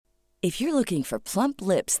If you're looking for plump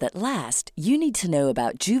lips that last, you need to know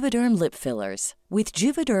about Juvederm lip fillers. With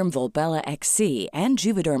Juvederm Volbella XC and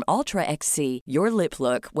Juvederm Ultra XC, your lip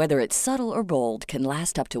look, whether it's subtle or bold, can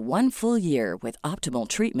last up to 1 full year with optimal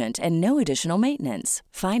treatment and no additional maintenance.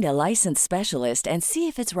 Find a licensed specialist and see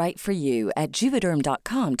if it's right for you at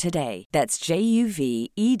Juvederm.com today. That's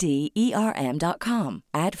JUVEDERM.com.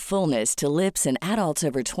 Add fullness to lips in adults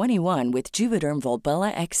over 21 with Juvederm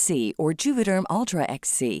Volbella XC or Juvederm Ultra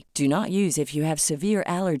XC. Do not use if you have severe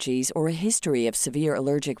allergies or a history of severe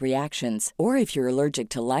allergic reactions, or if you're allergic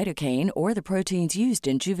to lidocaine or the proteins used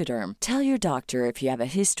in Juvederm. Tell your doctor if you have a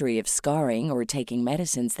history of scarring or taking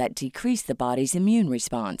medicines that decrease the body's immune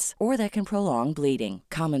response or that can prolong bleeding.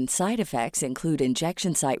 Common side effects include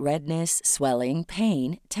injection site redness, swelling,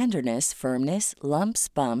 pain, tenderness, firmness, lumps,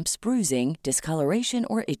 bumps, bruising, discoloration,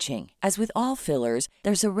 or itching. As with all fillers,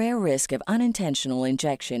 there's a rare risk of unintentional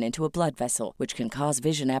injection into a blood vessel, which can cause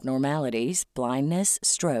vision abnormalities, blindness,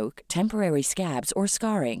 stroke, temporary scabs, or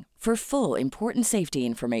scarring. For full, important safety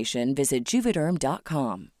information, visit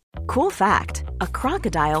Juvederm.com. Cool fact, a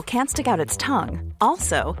crocodile can't stick out its tongue.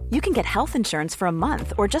 Also, you can get health insurance for a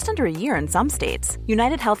month or just under a year in some states.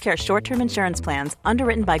 United Healthcare short-term insurance plans,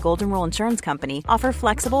 underwritten by Golden Rule Insurance Company, offer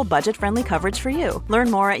flexible, budget-friendly coverage for you.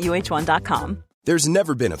 Learn more at UH1.com. There's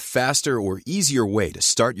never been a faster or easier way to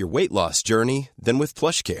start your weight loss journey than with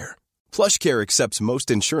PlushCare. PlushCare accepts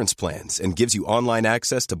most insurance plans and gives you online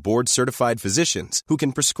access to board-certified physicians who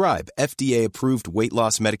can prescribe FDA-approved weight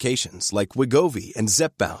loss medications like Wegovy and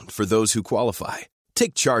Zepbound for those who qualify.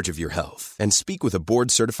 Take charge of your health and speak with a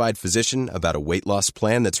board-certified physician about a weight loss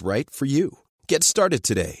plan that's right for you. Get started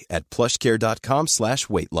today at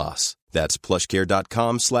plushcare.com/weight loss. That's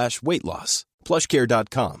plushcare.com/weight loss.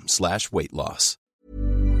 plushcare.com/weight loss.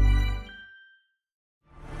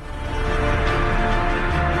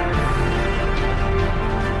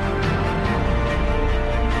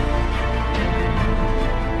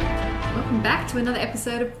 Back to another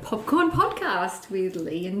episode of Popcorn Podcast with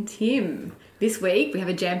Lee and Tim. This week we have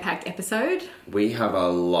a jam-packed episode. We have a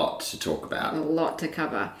lot to talk about. A lot to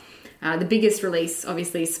cover. The biggest release,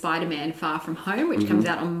 obviously, is Spider-Man Far From Home, which comes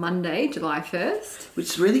out on Monday, July 1st. Which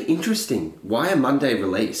is really interesting. Why a Monday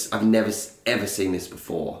release? I've never ever seen this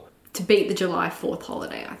before. To beat the July 4th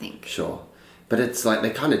holiday, I think. Sure. But it's like, they're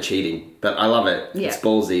kind of cheating. But I love it. Yeah. It's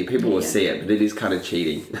ballsy. People will see it, but it is kind of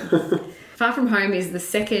cheating. Far From Home is the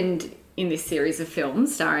second in this series of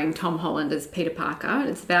films starring Tom Holland as Peter Parker.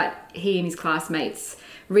 It's about he and his classmates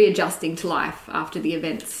readjusting to life after the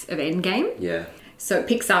events of Endgame. Yeah. So it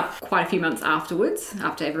picks up quite a few months afterwards,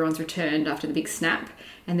 after everyone's returned, after the big snap,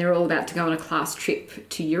 and they're all about to go on a class trip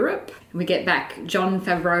to Europe. And we get back, Jon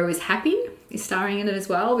Favreau is happy, is starring in it as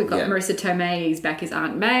well. We've got Marissa Tomei is back as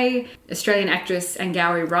Aunt May, Australian actress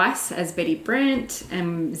Angourie Rice as Betty Brant,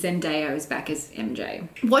 and Zendaya is back as MJ.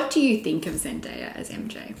 What do you think of Zendaya as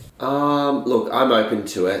MJ? Look, I'm open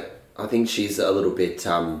to it. I think she's a little bit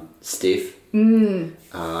stiff.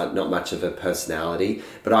 Not much of a personality.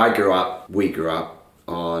 But we grew up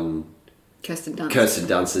on Kirsten Dunst. Kirsten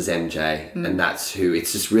Dunst as MJ, and that's who.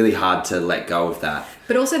 It's just really hard to let go of that.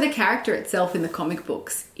 But also the character itself in the comic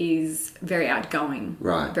books is very outgoing,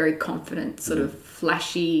 right? Very confident, sort of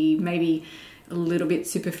flashy, maybe a little bit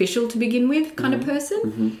superficial to begin with kind of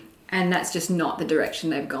person. And that's just not the direction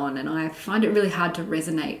they've gone. And I find it really hard to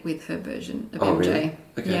resonate with her version of MJ. Really?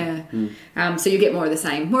 Okay. Yeah. So you get more of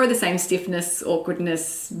the same stiffness,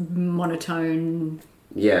 awkwardness, monotone.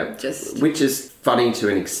 Yeah, which is funny to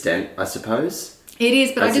an extent, I suppose. It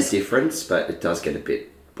is, but That's a difference, but it does get a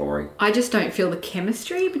bit boring. I just don't feel the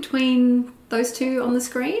chemistry between those two on the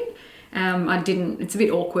screen. It's a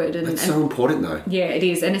bit awkward. It's so important, though. Yeah, it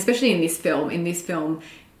is. And especially in this film,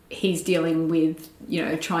 he's dealing with,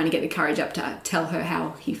 trying to get the courage up to tell her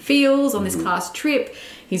how he feels on this class trip.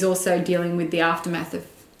 He's also dealing with the aftermath of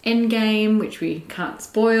Endgame, which we can't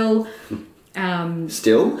spoil.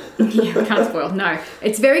 Still? Yeah, we can't spoil. No.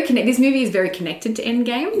 It's very This movie is very connected to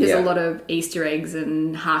Endgame. There's a lot of Easter eggs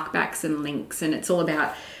and harkbacks and links, and it's all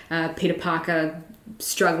about Peter Parker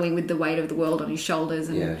struggling with the weight of the world on his shoulders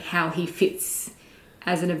and how he fits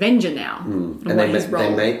as an Avenger now. And they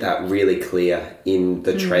made that really clear in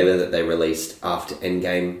the trailer that they released after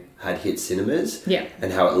Endgame had hit cinemas. Yeah.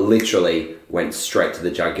 And how it literally went straight to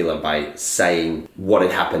the jugular by saying what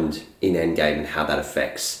had happened in Endgame and how that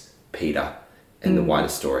affects Peter and the wider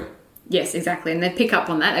story. Yes, exactly. And they pick up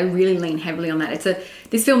on that. They really lean heavily on that.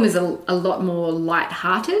 This film is a lot more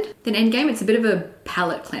light-hearted than Endgame. It's a bit of a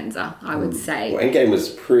palate cleanser, I would say. Well, Endgame was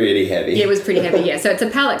pretty heavy. Yeah, it was pretty heavy, yeah. So it's a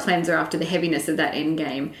palate cleanser after the heaviness of that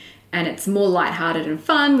Endgame. And it's more lighthearted and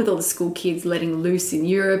fun with all the school kids letting loose in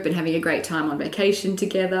Europe and having a great time on vacation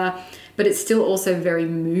together. But it's still also very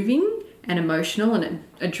moving and emotional, and it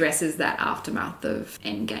addresses that aftermath of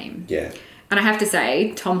Endgame. Yeah. And I have to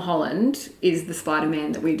say, Tom Holland is the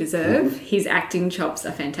Spider-Man that we deserve. His acting chops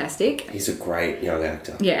are fantastic. He's a great young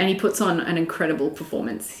actor. Yeah, and he puts on an incredible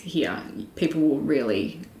performance here. People will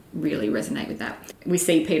really resonate with that. We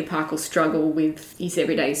see Peter Parker struggle with his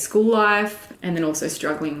everyday school life, and then also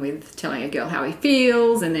struggling with telling a girl how he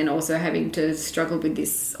feels, and then also having to struggle with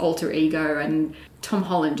this alter ego. And Tom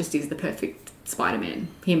Holland just is the perfect Spider-Man.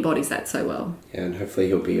 He embodies that so well. Yeah, and hopefully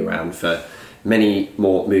he'll be around for many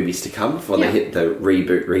more movies to come before they hit the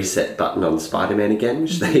reboot reset button on Spider-Man again,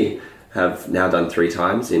 which they have now done 3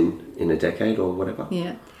 times in a decade or whatever.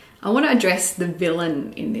 Yeah. I want to address the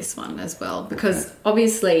villain in this one as well, because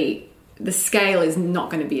obviously the scale is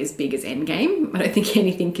not going to be as big as Endgame. I don't think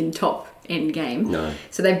anything can top Endgame. No.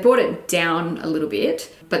 So they brought it down a little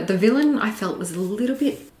bit, but the villain I felt was a little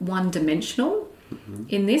bit one-dimensional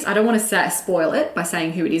in this. I don't want to spoil it by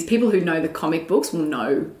saying who it is. People who know the comic books will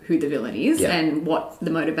know who the villain is and what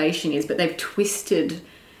the motivation is, but they've twisted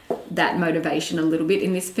that motivation a little bit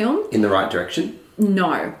in this film. In the right direction?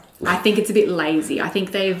 No. I think it's a bit lazy. I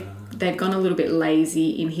think they've gone a little bit lazy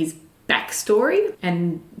in his backstory,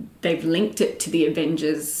 and they've linked it to the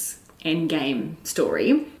Avengers Endgame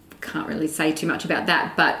story. Can't really say too much about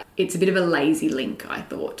that, but it's a bit of a lazy link, I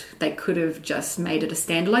thought. They could have just made it a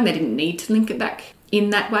standalone. They didn't need to link it back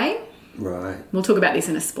in that way. Right. We'll talk about this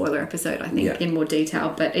in a spoiler episode, I think, in more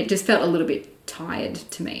detail, but it just felt a little bit tired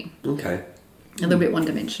to me. Okay. A little bit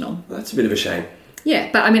one-dimensional. Well, that's a bit of a shame.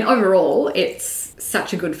 Yeah, but I mean, overall, it's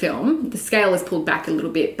such a good film. The scale is pulled back a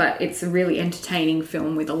little bit, but it's a really entertaining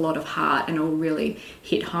film with a lot of heart, and it'll really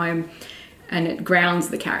hit home. And it grounds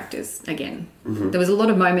the characters again. There was a lot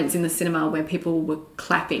of moments in the cinema where people were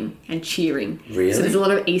clapping and cheering. Really? So there's a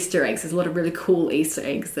lot of Easter eggs. There's a lot of really cool Easter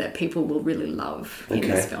eggs that people will really love in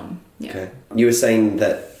this film. Yeah. Okay. You were saying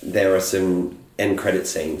that there are some end credit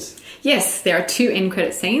scenes. Yes, there are 2 end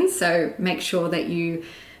credit scenes, so make sure that you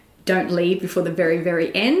don't leave before the very,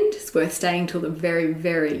 very end. It's worth staying till the very,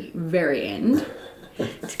 very, very end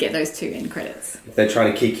to get those 2 end credits. If they're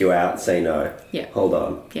trying to kick you out, say no. Yeah. Hold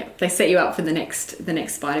on. Yeah, they set you up for the next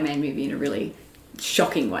Spider-Man movie in a really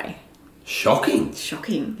shocking way. Shocking.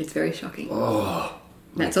 Shocking. It's very shocking. Oh,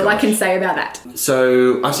 that's all I can say about that.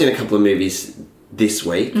 So I've seen a couple of movies this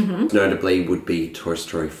week. Notably would be Toy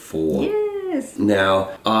Story 4. Yes.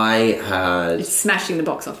 Now, I had... It's smashing the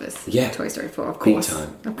box office. Yeah. Toy Story 4, of Big course.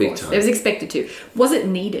 time. Of Big course. time. It was expected to. Was it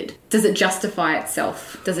needed? Does it justify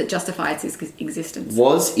itself? Does it justify its existence?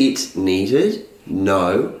 Was it needed?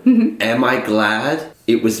 No. Am I glad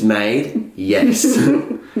it was made? Yes.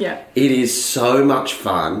 Yeah. It is so much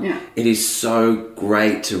fun. Yeah. It is so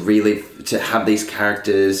great to have these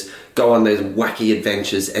characters go on those wacky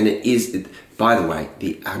adventures, and it is, by the way,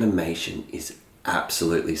 the animation is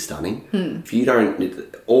absolutely stunning. If you don't,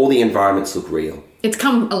 all the environments look real. It's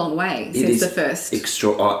come a long way since the first.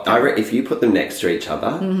 If you put them next to each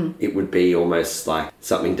other, it would be almost like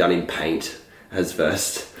something done in paint as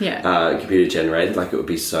first computer generated. Like, it would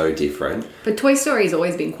be so different. But Toy Story has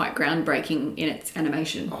always been quite groundbreaking in its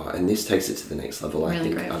animation. Oh, and this takes it to the next level. I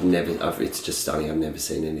Really think great. it's just stunning. I've never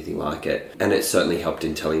seen anything like it, and it certainly helped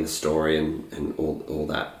in telling the story and all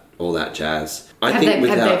that jazz. Have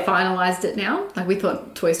they finalised it now? Like, we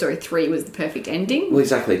thought Toy Story 3 was the perfect ending. Well,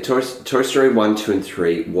 exactly. Toy Story 1, 2 and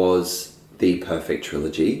 3 was the perfect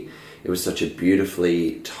trilogy. It was such a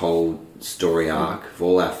beautifully told story arc of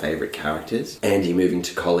all our favourite characters. Andy moving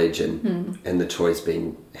to college and the toys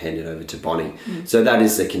being handed over to Bonnie. So that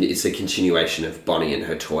is it's a continuation of Bonnie and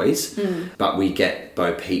her toys. But we get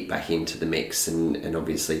Bo Peep back into the mix, and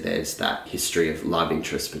obviously there's that history of love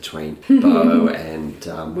interest between Bo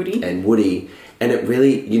and Woody. And it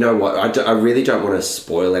really, you know what, I really don't want to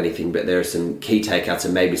spoil anything, but there are some key takeouts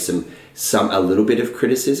and maybe a little bit of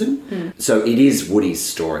criticism. So it is Woody's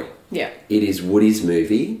story. Yeah. It is Woody's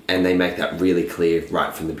movie, and they make that really clear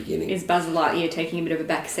right from the beginning. Is Buzz Lightyear taking a bit of a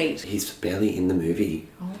back seat? He's barely in the movie.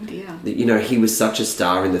 Oh dear. You know, he was such a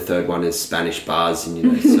star in the third one as Spanish Buzz, and, you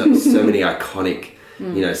know, so many iconic,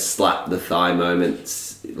 you know, slap the thigh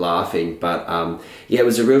moments laughing. But it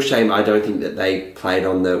was a real shame. I don't think that they played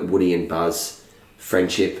on the Woody and Buzz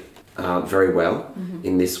friendship very well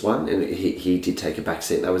in this one, and he did take a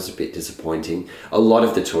backseat. That was a bit disappointing. A lot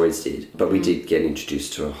of the toys did, but we did get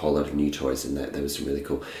introduced to a whole lot of new toys, and that was really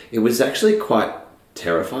cool. It was actually quite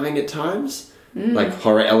terrifying at times, like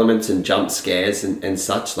horror elements and jump scares and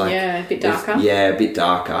such. Like, a bit darker. A bit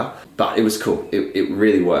darker. But it was cool. It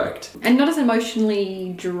really worked. And not as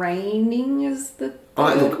emotionally draining as the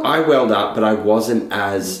third one? I welled up, but I wasn't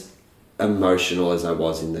as emotional as I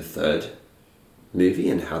was in the third movie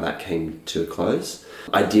and how that came to a close.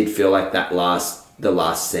 I did feel like the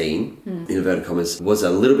last scene, in inverted commas, was a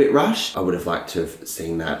little bit rushed. I would have liked to have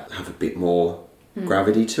seen that have a bit more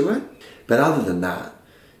gravity to it. But other than that,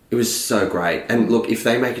 it was so great. And look, if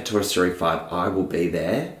they make a Toy Story 5, I will be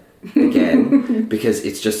there again because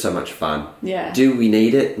it's just so much fun. Yeah. Do we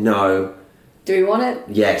need it? No. Do we want it?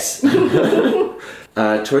 Yes.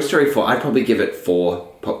 Toy Story 4, I'd probably give it 4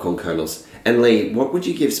 popcorn kernels. And Lee, what would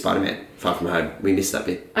you give Spider-Man Far From Home? We missed that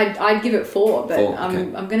bit. I'd give it 4, but 4, okay.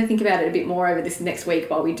 I'm going to think about it a bit more over this next week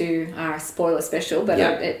while we do our spoiler special. But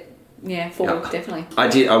 4, definitely.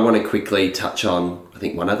 I want to quickly touch on, I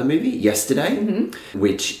think, one other movie, Yesterday,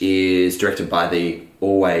 which is directed by the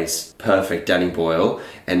always perfect Danny Boyle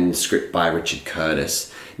and script by Richard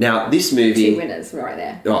Curtis. Now, this movie... 2 winners right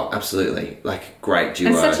there. Oh, absolutely. Like, great duo.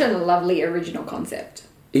 And such a lovely original concept.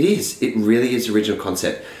 It is. It really is original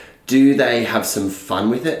concept. Do they have some fun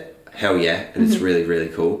with it? Hell yeah. And it's really, really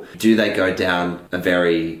cool. Do they go down a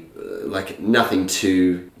very, nothing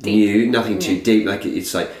too new, nothing too deep. Like,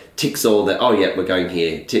 it's like, ticks all the, oh, yeah, we're going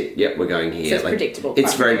here. Tick, yeah, we're going here. So it's predictable.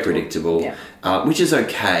 It's very predictable. Yeah. Which is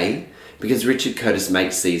okay, because Richard Curtis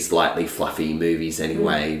makes these lightly fluffy movies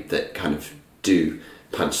anyway that kind of do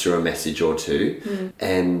punch through a message or two.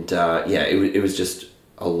 And, it was just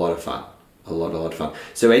a lot of fun. A lot of fun.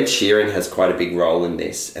 So Ed Sheeran has quite a big role in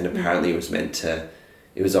this, and apparently it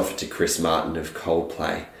was offered to Chris Martin of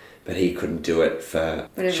Coldplay, but he couldn't do it for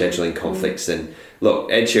scheduling conflicts. And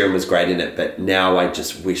look, Ed Sheeran was great in it, but now I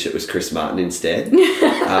just wish it was Chris Martin instead.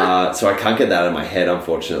 So I can't get that out of my head,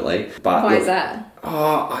 unfortunately. But why is that?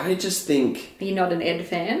 Oh, I just think... Are you not an Ed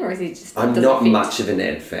fan, or is he just... I'm not much of an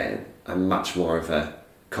Ed fan. I'm much more of a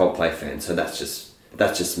Coldplay fan, so that's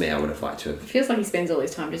just me. I would have liked to have... It feels like he spends all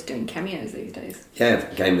his time just doing cameos these days. Yeah,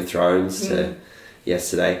 Game of Thrones to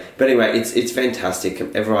Yesterday. But anyway, it's fantastic.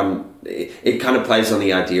 Everyone... It kind of plays on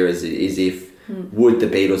the idea as if would the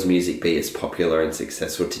Beatles music be as popular and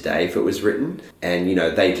successful today if it was written? And,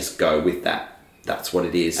 they just go with that. That's what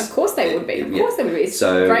it is. Of course they would be. Of course they would be.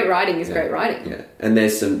 So, great writing is great writing. Yeah. And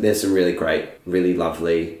there's some really great, really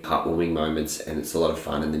lovely, heartwarming moments, and it's a lot of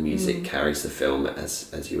fun, and the music carries the film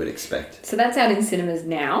as you would expect. So that's out in cinemas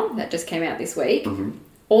now. That just came out this week.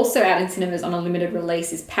 Also out in cinemas on a limited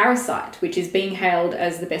release is Parasite, which is being hailed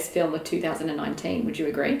as the best film of 2019. Would you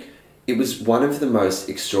agree? It was one of the most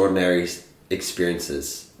extraordinary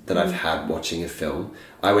experiences that I've had watching a film.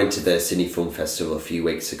 I went to the Sydney Film Festival a few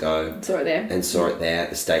weeks ago. Saw it there At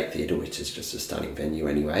the State Theatre, which is just a stunning venue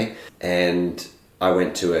anyway. And I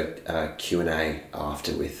went to a Q&A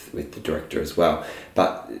after with the director as well.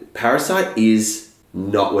 But Parasite is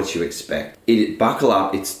not what you expect. Buckle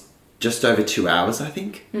up, it's just over 2 hours, I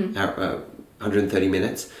think. 130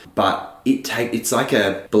 minutes. But it's like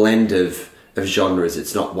a blend of genres.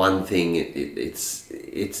 It's not one thing. It's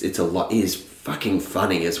a lot. It is fucking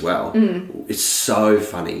funny as well. It's so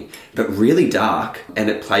funny, but really dark, and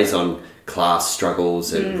it plays on class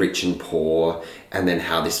struggles and rich and poor, and then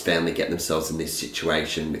how this family get themselves in this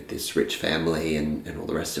situation with this rich family and all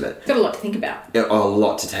the rest of it. Got a lot to think about. A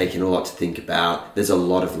lot to take in, a lot to think about. There's a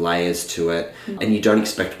lot of layers to it, and you don't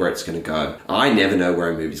expect where it's going to go. I never know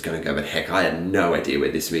where a movie's going to go, but heck, I had no idea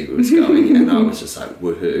where this movie was going, and I was just like,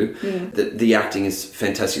 woohoo. The acting is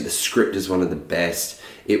fantastic. The script is one of the best.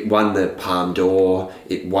 It won the Palme d'Or.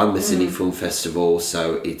 It won the Sydney Film Festival.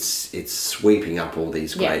 So it's sweeping up all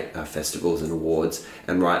these great festivals and awards,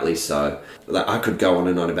 and rightly so. I could go on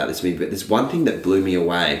and on about this movie, but there's one thing that blew me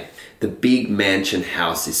away. The big mansion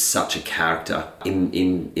house is such a character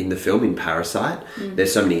in the film, in Parasite.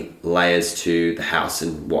 There's so many layers to the house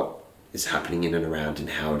and what is happening in and around and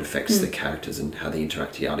how it affects the characters and how they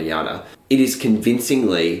interact, yada yada. It is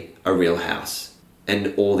convincingly a real house,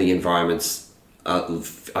 and all the environments,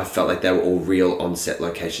 I felt like they were all real on-set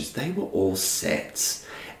locations. They were all sets,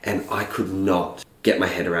 and I could not get my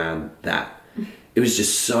head around that. It was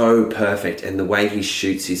just so perfect, and the way he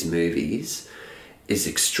shoots his movies is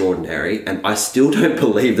extraordinary, and I still don't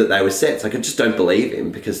believe that they were sets. Like, I just don't believe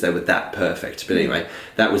him because they were that perfect. But anyway,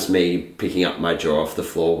 that was me picking up my jaw off the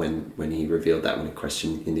floor when he revealed that, when a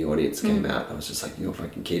question in the audience came out. I was just like, you're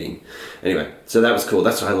fucking kidding. Anyway, so that was cool.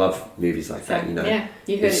 That's why I love movies like that, Yeah,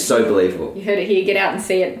 you heard it's so believable. You heard it here. Get out and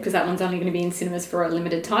see it, because that one's only going to be in cinemas for a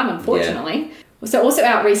limited time, unfortunately. Yeah. So also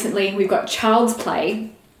out recently, we've got Child's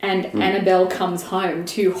Play and Annabelle Comes Home,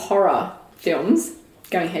 2 horror films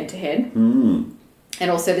going head to head.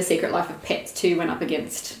 And also The Secret Life of Pets 2 went up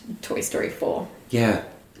against Toy Story 4. Yeah,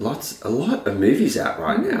 a lot of movies out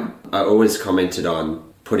right now. I always commented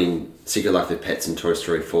on putting Secret Life of Pets and Toy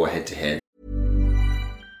Story 4 head to head.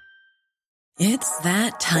 It's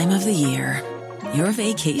that time of the year. Your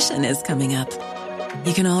vacation is coming up.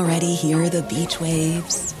 You can already hear the beach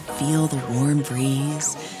waves, feel the warm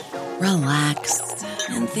breeze, relax,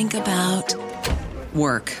 and think about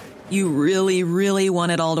work. You really, really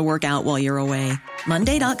want it all to work out while you're away.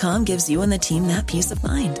 Monday.com gives you and the team that peace of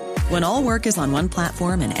mind. When all work is on one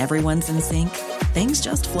platform and everyone's in sync, things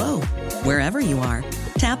just flow. Wherever you are,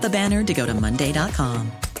 tap the banner to go to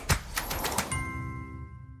Monday.com.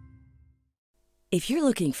 If you're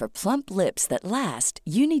looking for plump lips that last,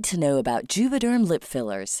 you need to know about Juvederm lip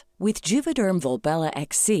fillers. With Juvederm Volbella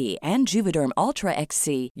XC and Juvederm Ultra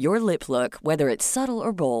XC, your lip look, whether it's subtle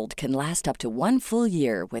or bold, can last up to 1 full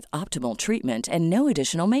year with optimal treatment and no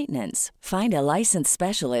additional maintenance. Find a licensed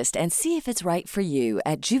specialist and see if it's right for you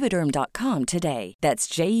at Juvederm.com today. That's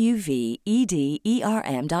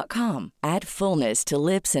JUVEDERM.com. Add fullness to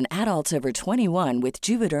lips in adults over 21 with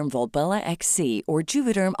Juvederm Volbella XC or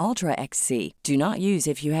Juvederm Ultra XC. Do not use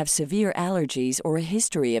if you have severe allergies or a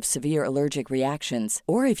history of severe allergic reactions,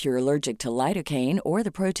 or if you're allergic to lidocaine or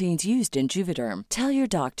the proteins used in Juvederm. Tell your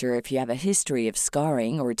doctor if you have a history of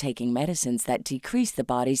scarring or taking medicines that decrease the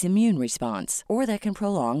body's immune response or that can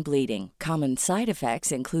prolong bleeding. Common side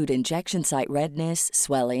effects include injection site redness,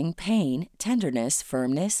 swelling, pain, tenderness,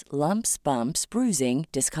 firmness, lumps, bumps, bruising,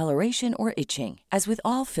 discoloration, or itching. As with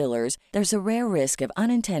all fillers, there's a rare risk of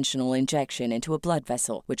unintentional injection into a blood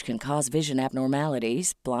vessel, which can cause vision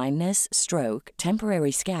abnormalities, blindness, stroke,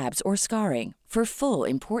 temporary scabs, or scarring. For full,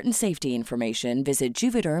 important safety information, visit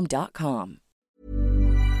Juvederm.com.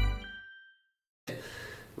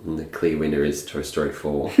 And the clear winner is Toy Story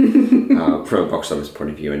 4, from a box office point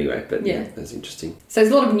of view anyway, but yeah, that's interesting. So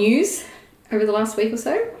there's a lot of news over the last week or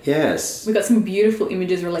so. Yes. We got some beautiful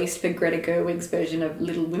images released for Greta Gerwig's version of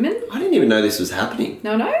Little Women. I didn't even know this was happening.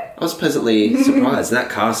 No? I was pleasantly surprised. That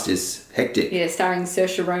cast is hectic. Yeah, starring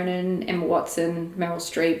Saoirse Ronan, Emma Watson, Meryl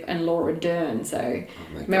Streep, and Laura Dern. So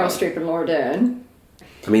Meryl Streep and Laura Dern.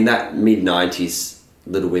 I mean, that mid-90s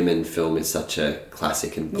Little Women film is such a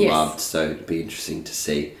classic and beloved, so it'd be interesting to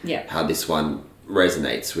see how this one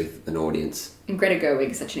resonates with an audience. And Greta Gerwig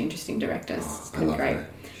is such an interesting director. It's going to be great.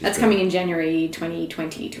 That's great. coming in January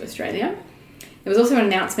 2020 to Australia. There was also an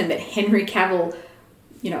announcement that Henry Cavill,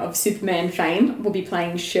 of Superman fame, will be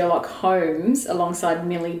playing Sherlock Holmes alongside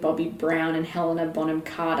Millie Bobby Brown and Helena Bonham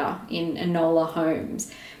Carter in Enola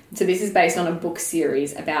Holmes. So this is based on a book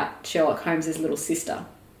series about Sherlock Holmes' little sister.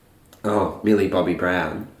 Oh, Millie Bobby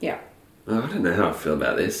Brown. Yeah. Oh, I don't know how I feel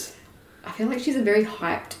about this. I feel like she's a very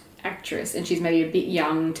hyped actress and she's maybe a bit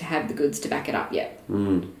young to have the goods to back it up yet.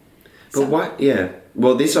 But what? Yeah.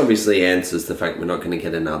 Well, this obviously answers the fact we're not going to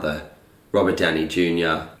get another Robert Downey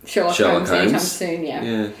Jr. Sherlock Holmes anytime soon,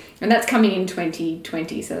 yeah. And that's coming in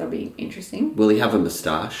 2020, so that'll be interesting. Will he have a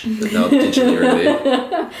moustache that they'll digitally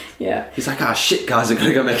remove? Yeah. He's like, shit, guys, I've got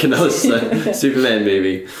to go make another Superman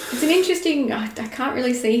movie. It's an interesting... I can't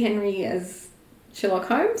really see Henry as Sherlock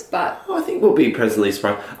Holmes, but... I think we'll be pleasantly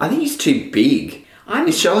surprised. I think he's too big.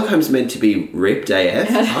 Is Sherlock Holmes meant to be ripped AF?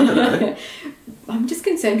 I don't know. I'm just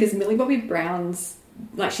concerned because Millie Bobby Brown's...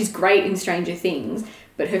 she's great in Stranger Things,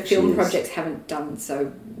 but her film projects haven't done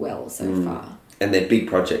so well so far. And they're big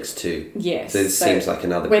projects too. Yes. So it seems like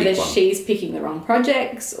another big one. Whether she's picking the wrong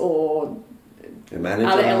projects or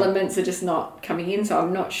other elements are just not coming in, so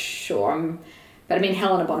I'm not sure. But I mean,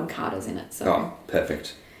 Helena Bonham Carter's in it. So. Oh,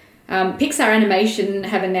 perfect. Pixar Animation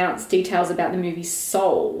have announced details about the movie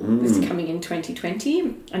Soul. This is coming in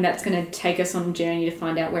 2020, and that's going to take us on a journey to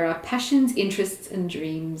find out where our passions, interests, and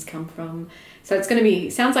dreams come from. So it's going to be,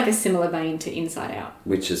 sounds like a similar vein to Inside Out.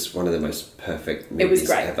 Which is one of the most perfect movies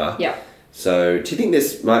ever. Yeah. So do you think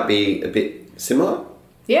this might be a bit similar?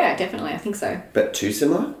 Yeah, definitely. I think so. But too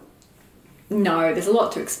similar? No, there's a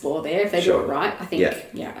lot to explore there. If they do it right, I think,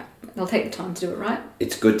 they'll take the time to do it right.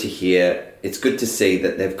 It's good to hear, it's good to see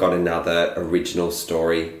that they've got another original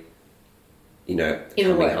story, in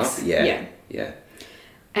the works. Up. Yeah.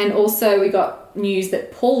 And also we got news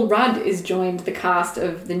that Paul Rudd is joined the cast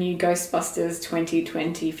of the new Ghostbusters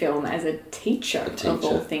 2020 film as a teacher. Of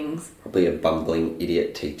all things. Probably a bumbling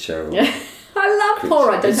idiot teacher. I love Paul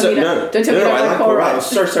Rudd. Don't tell me I like Paul Rudd.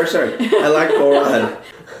 Sorry. I like Paul Rudd.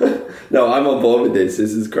 No, I'm on board with this.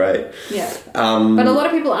 This is great. Yeah. But a lot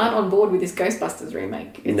of people aren't on board with this Ghostbusters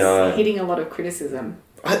remake. It's hitting a lot of criticism.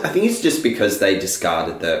 I think it's just because they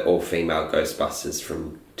discarded the all-female Ghostbusters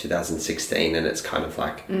from 2016 and it's kind of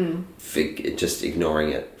like Mm. just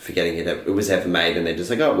ignoring it, forgetting it was ever made, and they're just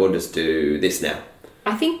like, oh, we'll just do this now.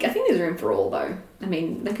 I think there's room for all, though. I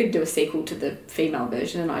mean, they could do a sequel to the female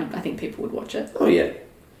version, and I think people would watch it. Oh, yeah.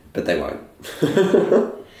 But they won't.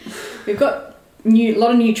 We've got a lot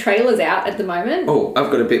of new trailers out at the moment. Oh, I've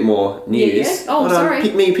got a bit more news. Yeah. Oh, Hold sorry. on.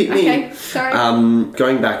 Pick me. Okay, sorry.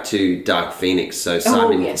 Going back to Dark Phoenix, so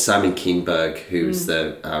Simon Kinberg, who's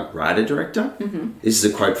the writer-director. Mm-hmm. This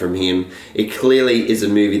is a quote from him. It clearly is a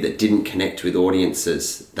movie that didn't connect with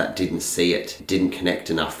audiences that didn't see it. Didn't connect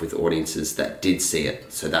enough with audiences that did see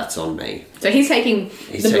it. So that's on me. So he's taking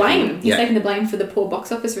the blame. He's yeah. taking the blame for the poor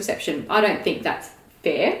box office reception. I don't think that's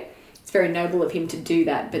fair. It's very noble of him to do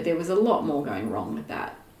that, but there was a lot more going wrong with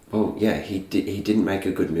that. Well, yeah, he didn't make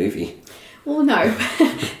a good movie. Well, no.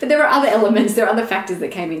 But there are other elements, there are other factors that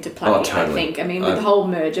came into play, Oh, totally. I think. I mean, with the whole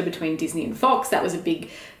merger between Disney and Fox, that was a big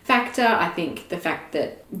factor. I think the fact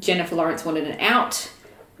that Jennifer Lawrence wanted an out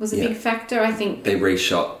was a big factor. I think they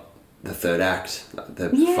reshot the third act, the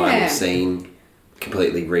final scene,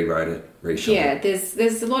 completely rewrote it, reshot it.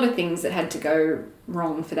 There's a lot of things that had to go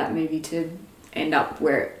wrong for that movie to end up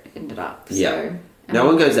where it ended up. Yeah. No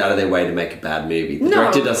one goes out of their way to make a bad movie. The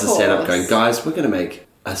director does a setup going, guys, we're going to make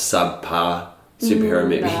a subpar superhero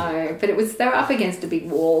movie. No, but they were up against a big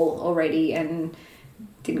wall already and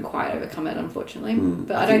didn't quite overcome it, unfortunately.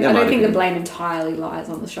 But I don't think the blame entirely lies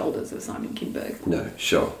on the shoulders of Simon Kinberg. No,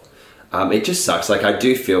 sure. It just sucks. Like, I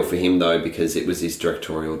do feel for him, though, because it was his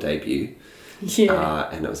directorial debut. Yeah.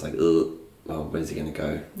 And it was like, ugh, well, where's he going to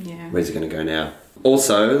go? Yeah. Where's he going to go now?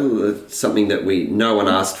 Also, something that no one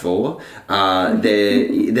asked for,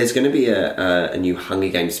 there's going to be a new Hunger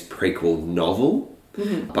Games prequel novel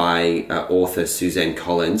by author Suzanne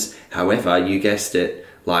Collins. However, you guessed it,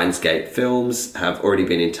 Lionsgate Films have already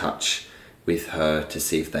been in touch with her to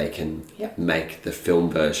see if they can make the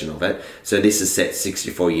film version of it. So this is set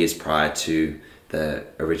 64 years prior to the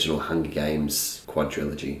original Hunger Games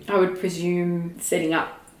quadrilogy. I would presume setting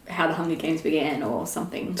up how the Hunger Games began or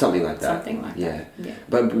something. Something like that. Yeah.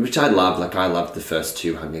 But which I love. Like, I loved the first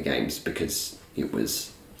two Hunger Games because it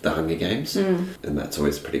was the Hunger Games, and that's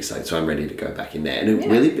always pretty exciting. So I'm ready to go back in there, and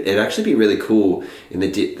it'd actually be really cool in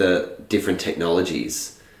the different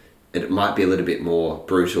technologies. It might be a little bit more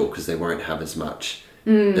brutal because they won't have as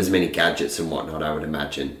many gadgets and whatnot. I would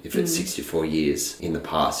imagine if it's 64 years in the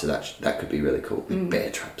past, so that could be really cool with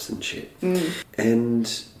bear traps and shit. And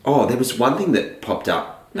there was one thing that popped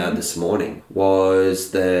up this morning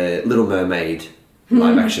was the Little Mermaid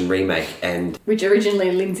live action remake, and which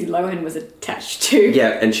originally Lindsay Lohan was attached to.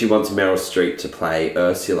 Yeah, and she wants Meryl Streep to play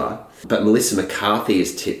Ursula, but Melissa McCarthy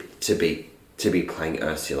is tipped to be playing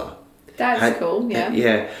Ursula. That's cool. Yeah.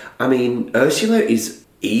 Yeah. I mean, Ursula is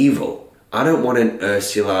evil. I don't want an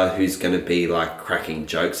Ursula who's going to be like cracking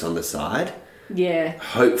jokes on the side. Yeah.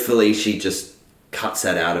 Hopefully, she just cuts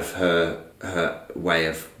that out of her way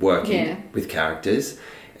of working with characters,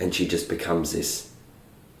 and she just becomes this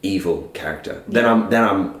evil character. Then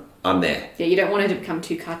I'm there. Yeah, you don't want her to become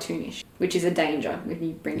too cartoonish, which is a danger when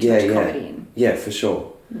you bring too much comedy in. Yeah, for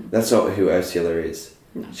sure. That's not who Ursula is.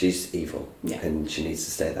 No. She's evil, and she needs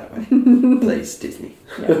to stay that way. Please, Disney.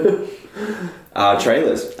 Trailers.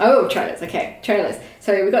 Oh, trailers. Okay, trailers.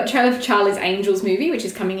 So we've got a trailer for Charlie's Angels movie, which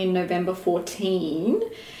is coming in November 14.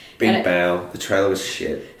 Big bow. The trailer was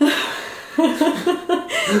shit.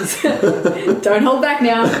 Don't hold back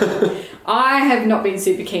now. I have not been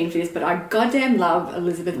super keen for this, but I goddamn love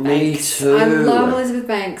Elizabeth Banks. Me too. I love Elizabeth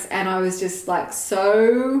Banks, and I was just like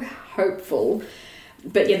so hopeful.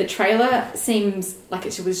 But yeah, the trailer seems like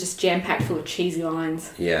it was just jam-packed full of cheesy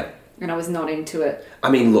lines. Yeah. And I was not into it. I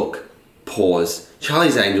mean, look, pause.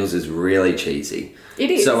 Charlie's Angels is really cheesy. It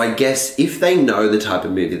is. So I guess if they know the type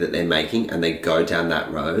of movie that they're making and they go down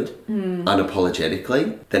that road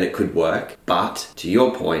unapologetically, then it could work. But to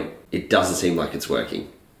your point, it doesn't seem like it's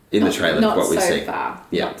working in the trailer for what we see.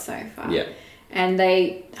 Not so far. Yeah. And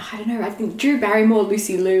I don't know, I think Drew Barrymore,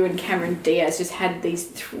 Lucy Liu and Cameron Diaz just had these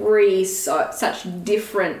three such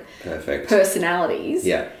different personalities.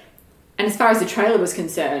 Yeah. And as far as the trailer was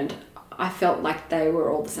concerned, I felt like they were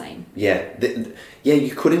all the same. Yeah.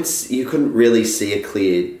 You couldn't really see a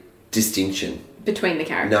clear distinction between the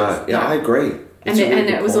characters. No, I agree. And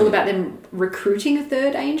it was all about them recruiting a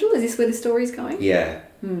third angel? Is this where the story's going? Yeah.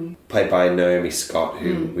 Played by Naomi Scott,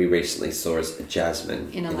 who we recently saw as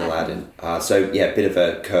Jasmine in Aladdin. So, a bit of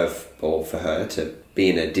a curveball for her to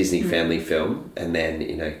be in a Disney family film and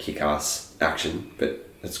then, kick-ass action. But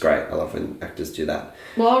it's great. I love when actors do that.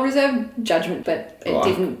 Well, I'll reserve judgment, but it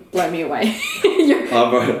didn't blow me away. You've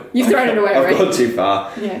thrown it away already. I've gone too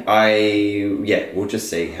far. Yeah. We'll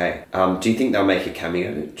just see. Hey, do you think they'll make a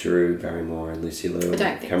cameo? Drew Barrymore and Lucy Liu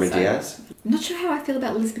and Cameron Diaz? I'm not sure how I feel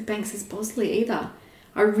about Elizabeth Banks as Bosley either.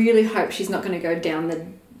 I really hope she's not going to go down the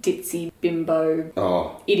ditzy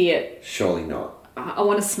bimbo idiot. Surely not. I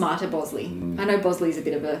want a smarter Bosley. I know Bosley's a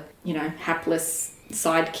bit of a, hapless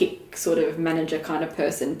sidekick sort of manager kind of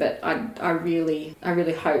person, but I really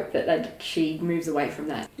hope that she moves away from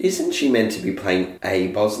that. Isn't she meant to be playing a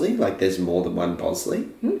Bosley? Like there's more than one Bosley?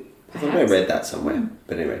 I thought I read that somewhere.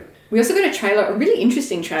 But anyway. We also got a trailer, a really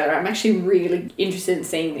interesting trailer. I'm actually really interested in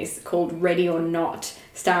seeing this, called Ready or Not,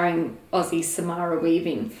 starring Aussie Samara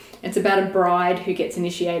Weaving. It's about a bride who gets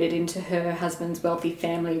initiated into her husband's wealthy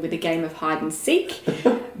family with a game of hide and seek,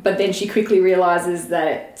 but then she quickly realises that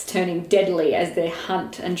it's turning deadly as they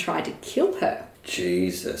hunt and try to kill her.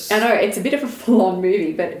 Jesus. I know, it's a bit of a full-on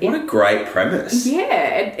movie, but... What a great premise.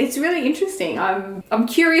 Yeah, it's really interesting. I'm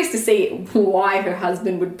curious to see why her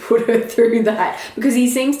husband would put her through that, because he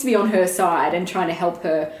seems to be on her side and trying to help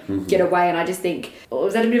her get away, and I just think,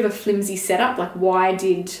 was that a bit of a flimsy setup? Like, why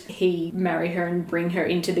did he marry her and bring her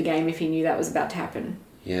into the game if he knew that was about to happen?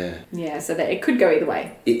 Yeah. Yeah, so that it could go either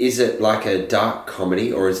way. Is it like a dark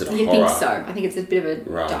comedy or is it a horror? I think so. I think it's a bit of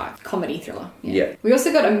a dark comedy thriller. Yeah. We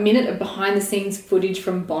also got a minute of behind-the-scenes footage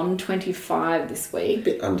from Bond 25 this week. A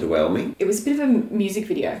bit underwhelming. It was a bit of a music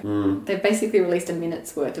video. They've basically released a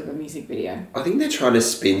minute's worth of a music video. I think they're trying to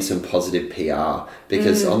spin some positive PR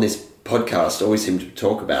because on this podcast all we seem to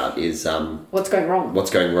talk about is what's going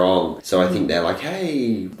wrong. So I think they're like,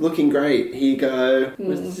 hey, looking great, here you go,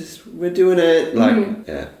 we're doing it,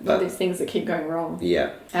 all these things that keep going wrong.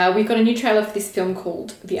 We've got a new trailer for this film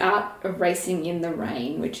called The Art of Racing in the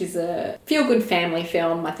Rain, which is a feel-good family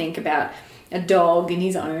film, I think, about a dog and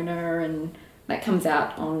his owner, and that comes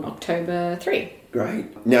out on October 3.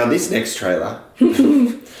 Great. Now this next trailer I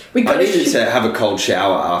needed to have a cold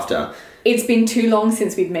shower after. It's been too long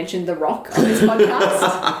since we've mentioned The Rock on this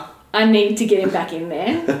podcast. I need to get him back in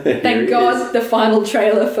there. Thank God the final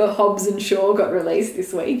trailer for Hobbs and Shaw got released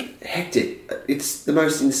this week. Hectic. It's the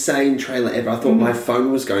most insane trailer ever. I thought my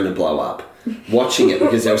phone was going to blow up watching it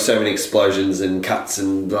because there were so many explosions and cuts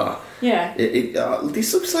and blah. Yeah.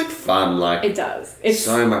 This looks like fun. Like it does. It's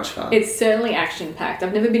so much fun. It's certainly action-packed.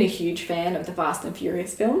 I've never been a huge fan of the Fast and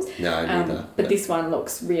Furious films. No, neither. But this one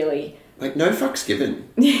looks really... Like, no fucks given.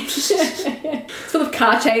 It's full of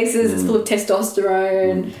car chases, it's full of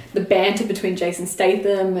testosterone, the banter between Jason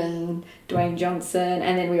Statham and Dwayne Johnson,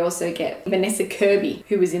 and then we also get Vanessa Kirby,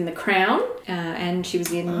 who was in The Crown, and she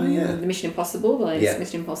was in the Mission Impossible, the latest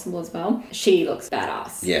Mission Impossible as well. She looks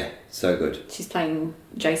badass. Yeah, so good. She's playing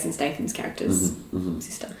Jason Statham's character's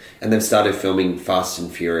sister. And they've started filming Fast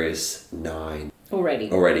and Furious 9. Already.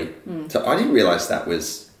 So I didn't realise that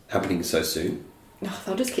was happening so soon. Oh,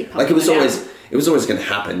 they'll just keep pumping like it was always going to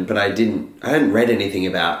happen, but I hadn't read anything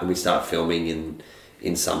about when we start filming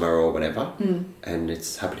in summer or whatever, and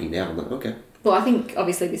it's happening now. I'm like, okay. Well, I think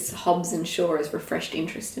obviously this Hobbs and Shaw has refreshed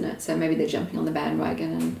interest in it, so maybe they're jumping on the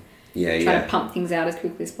bandwagon and trying to pump things out as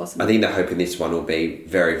quickly as possible. I think they're hoping this one will be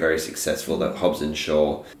very, very successful, that Hobbs and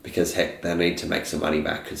Shaw, because heck, they need to make some money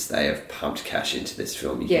back because they have pumped cash into this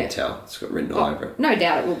film. You can tell it's got written all over it. No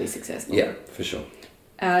doubt it will be successful. Yeah, for sure.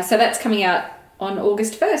 So that's coming out on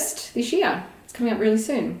August 1st this year. It's coming out really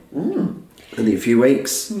soon. Only a few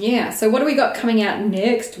weeks. Yeah, so what do we got coming out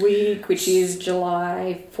next week, which is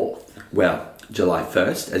July 4th? Well, July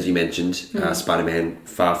 1st, as you mentioned, Spider-Man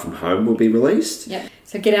Far From Home will be released. Yeah,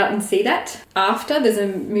 so get out and see that. After, there's a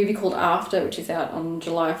movie called After, which is out on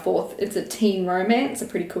July 4th. It's a teen romance, a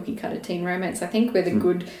pretty cookie-cutter teen romance, I think, where the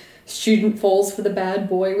good student falls for the bad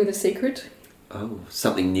boy with a secret. Oh,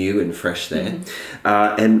 something new and fresh there.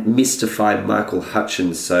 And mystified Michael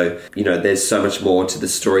Hutchins. So, there's so much more to the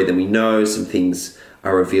story than we know. Some things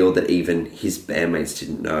are revealed that even his bandmates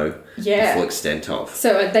didn't know the full extent of.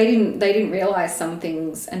 So they didn't realise some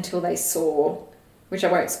things until they saw, which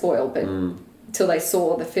I won't spoil, but until they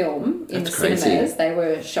saw the film in the cinemas, they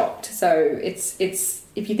were shocked. So it's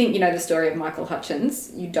if you think you know the story of Michael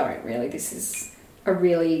Hutchins, you don't really. This is a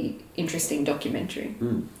really interesting documentary.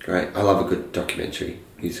 Great. I love a good documentary,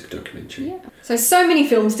 music documentary. Yeah. So many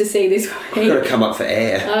films to see this week. I've got to come up for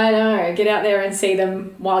air. I know. Get out there and see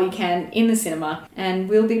them while you can in the cinema. And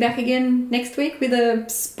we'll be back again next week with a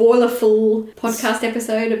spoiler-full podcast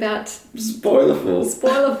episode about... Spoiler-full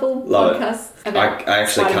podcast about I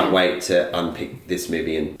actually Spider-Man. can't wait to unpick this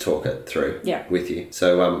movie and talk it through with you.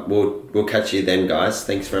 So we'll catch you then, guys.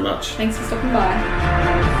 Thanks very much. Thanks for stopping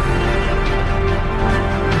by.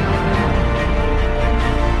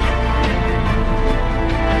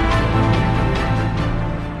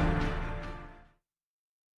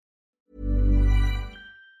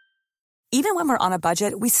 Even when we're on a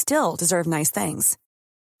budget, we still deserve nice things.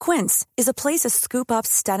 Quince is a place to scoop up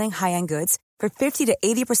stunning high-end goods for 50 to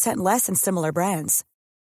 80% less than similar brands.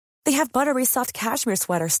 They have buttery soft cashmere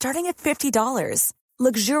sweaters starting at $50,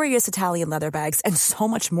 luxurious Italian leather bags, and so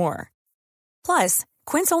much more. Plus,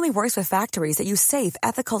 Quince only works with factories that use safe,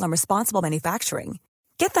 ethical, and responsible manufacturing.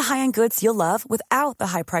 Get the high-end goods you'll love without the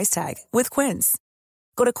high price tag with Quince.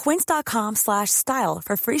 Go to quince.com/style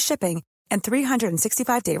for free shipping and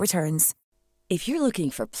 365-day returns. If you're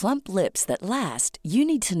looking for plump lips that last, you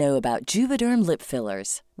need to know about Juvederm lip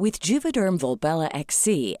fillers. With Juvederm Volbella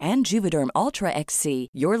XC and Juvederm Ultra XC,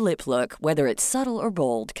 your lip look, whether it's subtle or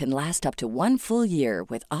bold, can last up to 1 full year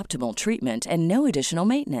with optimal treatment and no additional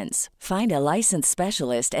maintenance. Find a licensed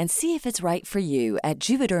specialist and see if it's right for you at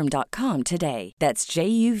Juvederm.com today. That's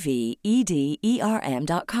JUVEDERM.com.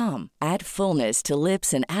 Add fullness to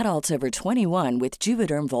lips in adults over 21 with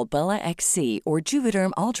Juvederm Volbella XC or Juvederm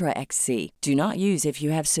Ultra XC. Do not use if you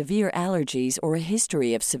have severe allergies or a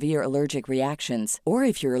history of severe allergic reactions, or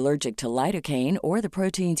if you're allergic to lidocaine or the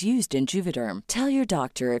proteins used in Juvederm. Tell your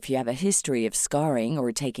doctor if you have a history of scarring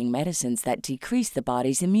or taking medicines that decrease the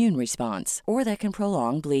body's immune response or that can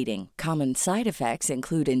prolong bleeding. Common side effects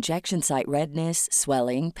include injection site redness,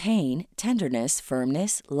 swelling, pain, tenderness,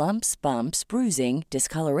 firmness, lumps, bumps, bruising,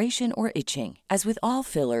 discoloration, or itching. As with all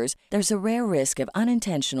fillers, there's a rare risk of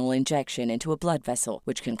unintentional injection into a blood vessel,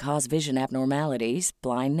 which can cause vision abnormalities,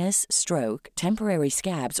 blindness, stroke, temporary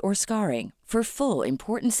scabs, or scarring. For full,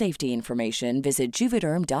 important safety information, visit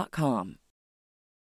Juvederm.com.